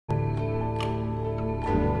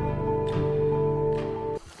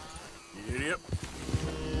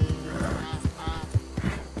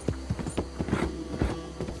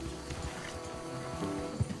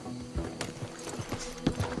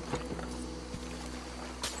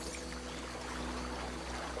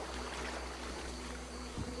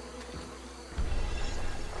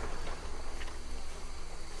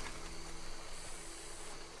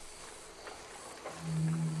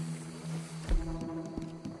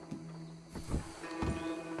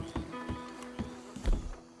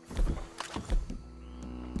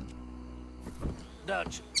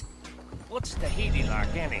Dutch, what's Tahiti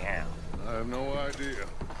like anyhow? I have no idea,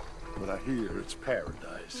 but I hear it's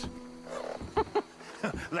paradise.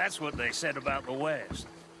 That's what they said about the West.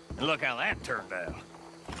 And look how that turned out.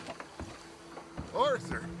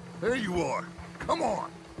 Arthur, there you are. Come on.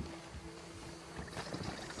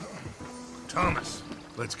 Thomas,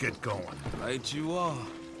 let's get going. Right you are.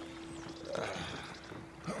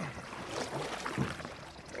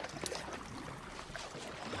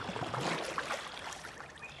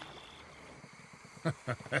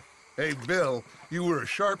 Hey, Bill, you were a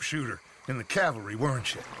sharpshooter in the cavalry,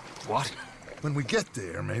 weren't you? What? When we get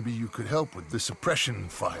there, maybe you could help with the suppression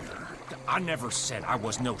fire. I never said I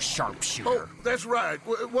was no sharpshooter. Oh, that's right.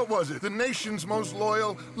 What was it? The nation's most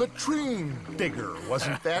loyal latrine digger,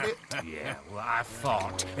 wasn't that it? Yeah, well, I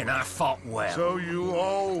fought, and I fought well. So you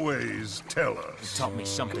always tell It us. taught me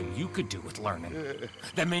something you could do with learning.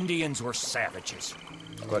 Them Indians were savages.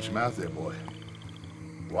 Watch your mouth there, boy.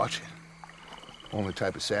 Watch it. Only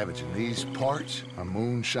type of savage in these parts are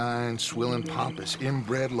moonshine, swilling, pompous,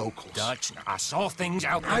 inbred locals. Dutch, I saw things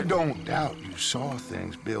out there. I don't doubt you saw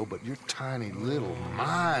things, Bill, but your tiny little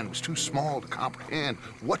mind was too small to comprehend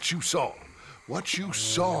what you saw. What you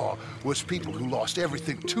saw was people who lost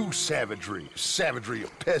everything to savagery. Savagery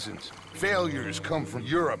of peasants. Failures come from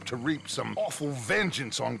Europe to reap some awful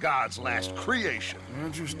vengeance on God's last creation.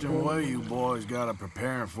 Interesting way you boys got to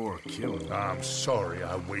preparing for a killing. I'm sorry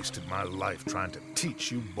I wasted my life trying to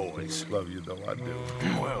teach you boys. Love you though, I do.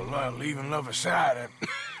 Well, leaving love aside,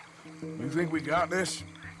 you think we got this?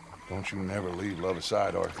 Don't you never leave love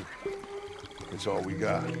aside, Arthur. It's all we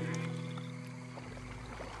got.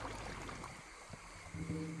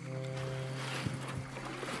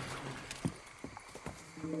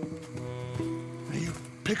 You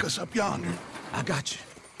pick us up yonder. I got you.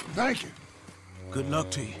 Thank you. Good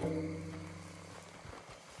luck to you.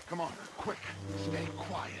 Come on, quick. Stay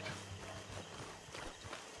quiet.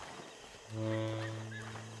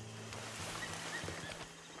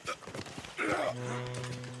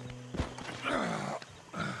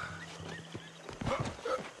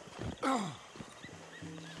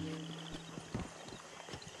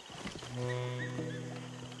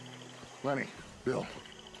 Lenny, Bill,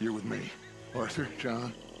 you're with me. Arthur,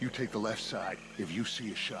 John, you take the left side. If you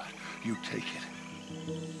see a shot, you take it.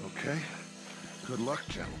 Okay? Good luck,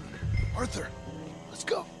 gentlemen. Arthur, let's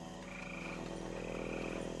go.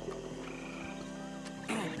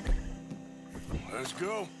 Let's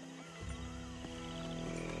go.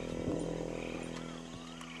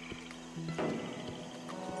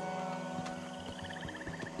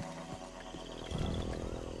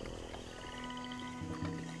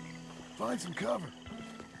 Find some cover.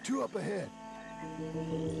 2 up ahead.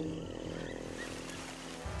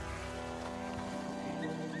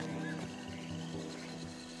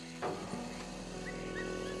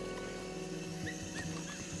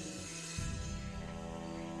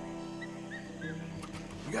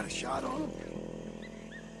 You got a shot on him?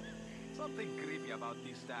 Something creepy about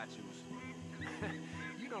these statues.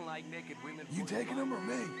 You don't like naked women. You taking them or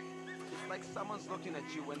me? It's like someone's looking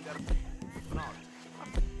at you when they're not.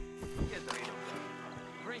 Get rid of them.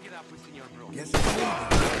 Bring it up within your room. Guess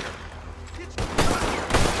it's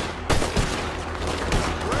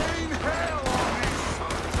Rain hell on these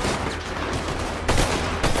sons of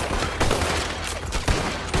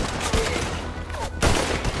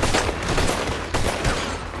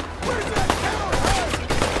Where's that hell?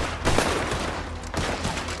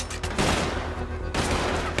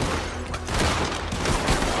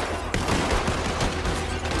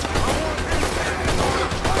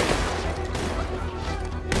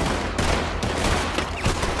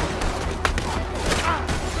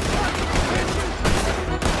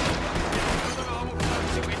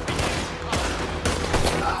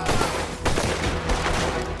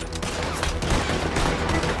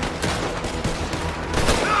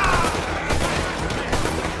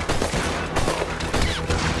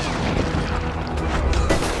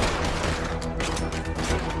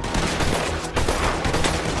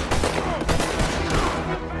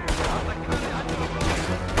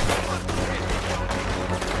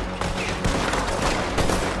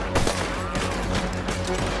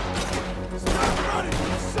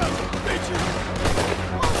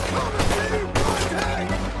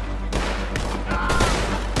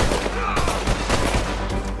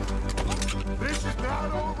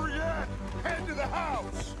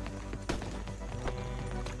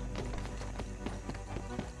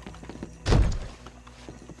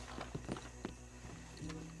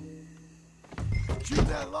 Shoot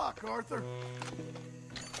that lock, Arthur.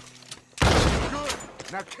 Good.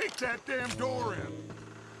 Now kick that damn door in.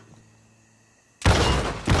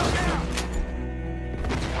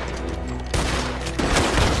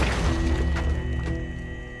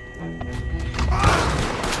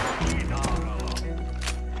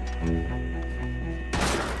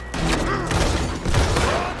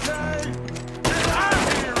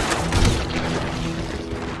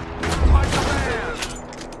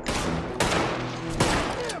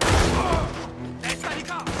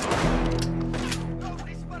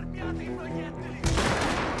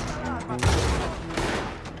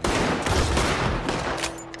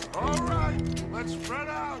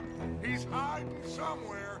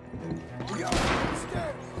 somewhere. We gotta go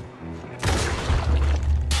upstairs.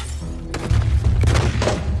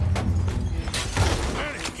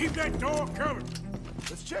 Manny, keep that door covered.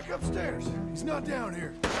 Let's check upstairs. He's not down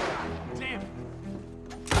here. Damn.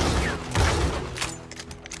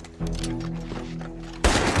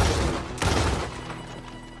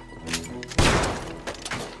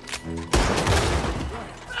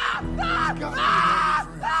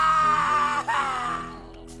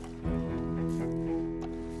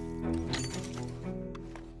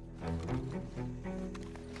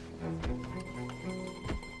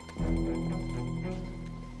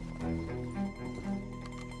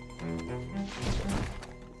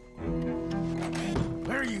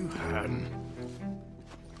 Where are you hiding?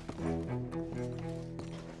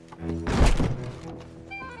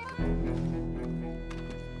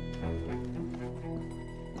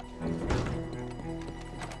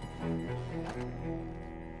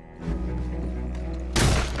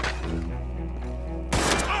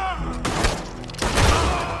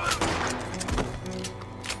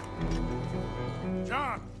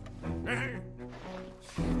 John! Hey!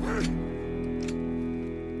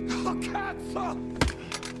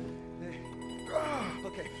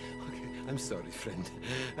 Okay, I'm sorry, friend.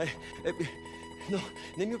 No,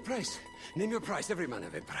 name your price. Name your price. Every man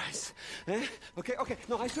have a price. Eh? Okay,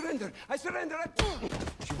 no, I surrender.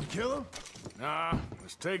 Should we kill him? Nah,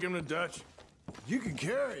 let's take him to Dutch. You can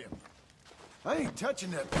carry him. I ain't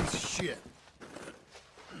touching that piece of shit.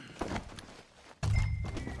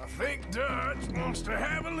 I think Dutch wants to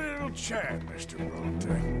have a little chat, Mr. Bronte.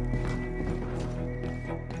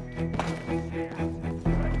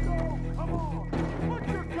 Let's go! Come on! Put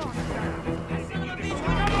your gun down!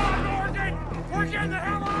 Come on, Morgan! We're getting the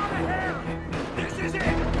hell out of here! This is it!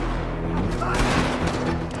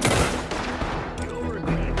 You'll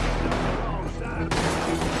regret the wrong side of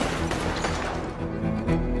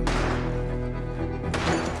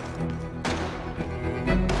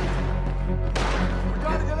We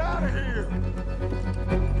gotta get out of here!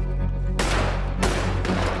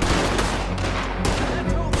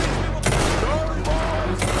 Sorry,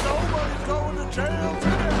 boys! Nobody's going to jail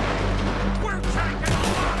today! We're taking a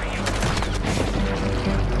lot of you!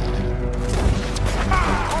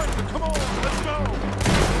 Arthur, come on! Let's go!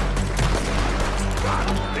 God,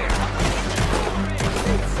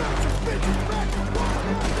 sons of bitches back to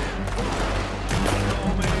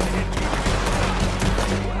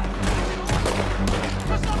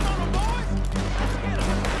What's up on them, boys?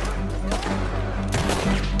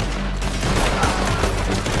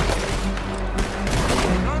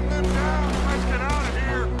 Run them down! Let's get out of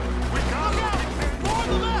here! We got them! More to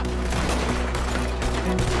the left!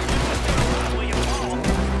 Will you fall?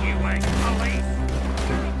 You ain't police.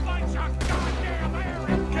 Light your goddamn air!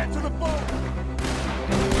 Get to the boat!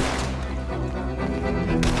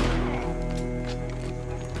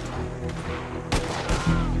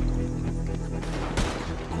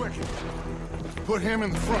 Quick! Put him in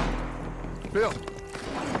the front. Bill,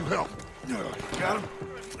 you help. Got him?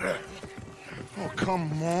 Oh,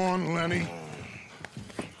 come on, Lenny.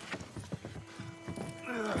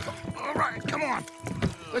 All right, come on.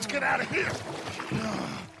 Let's get out of here.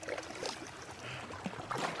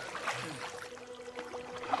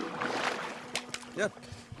 Yep.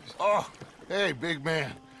 Oh, hey, big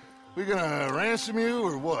man. We gonna ransom you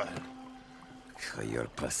or what? You're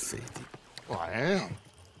pathetic. Well, I am.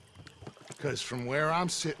 Because from where I'm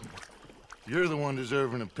sitting, you're the one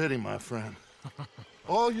deserving of pity, my friend.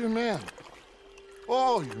 All your men,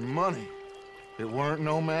 all your money, it weren't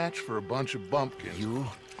no match for a bunch of bumpkins. You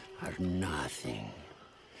are nothing.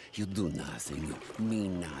 You do nothing. You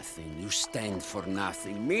mean nothing. You stand for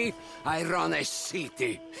nothing. Me, I run a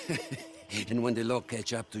city. And when the law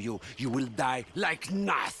catch up to you, you will die like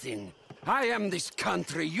nothing. I am this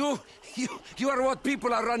country. You are what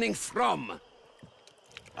people are running from.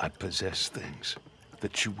 I possess things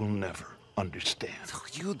that you will never understand.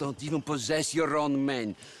 You don't even possess your own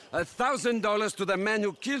men. $1,000 to the man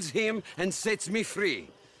who kills him and sets me free.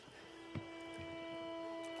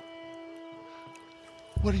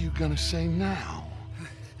 What are you gonna say now?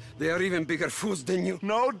 They are even bigger fools than you.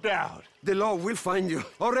 No doubt. The law will find you.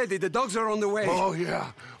 Already, the dogs are on the way. Oh,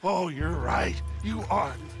 yeah. Oh, you're right. You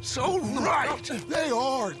are so right. They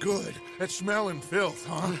are good at smelling filth,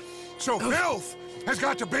 huh? So filth has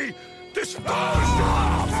got to be disposed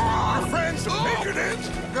of. Our friends the Pinkertons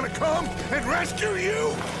are gonna come and rescue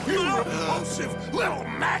you, you repulsive little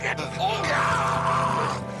maggot.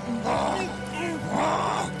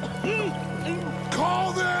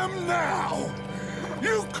 Call them now.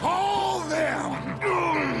 You call them.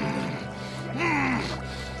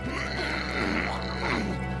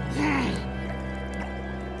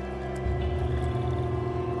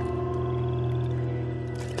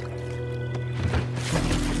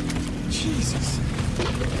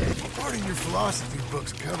 part of your philosophy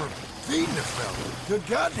books cover feeding a fella to a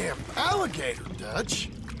goddamn alligator, Dutch?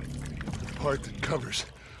 The part that covers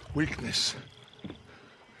weakness.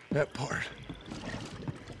 That part.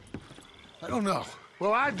 I don't know.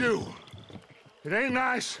 Well, I do. It ain't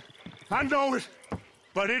nice. I know it.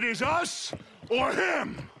 But it is us or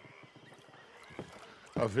him.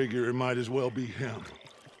 I figure it might as well be him.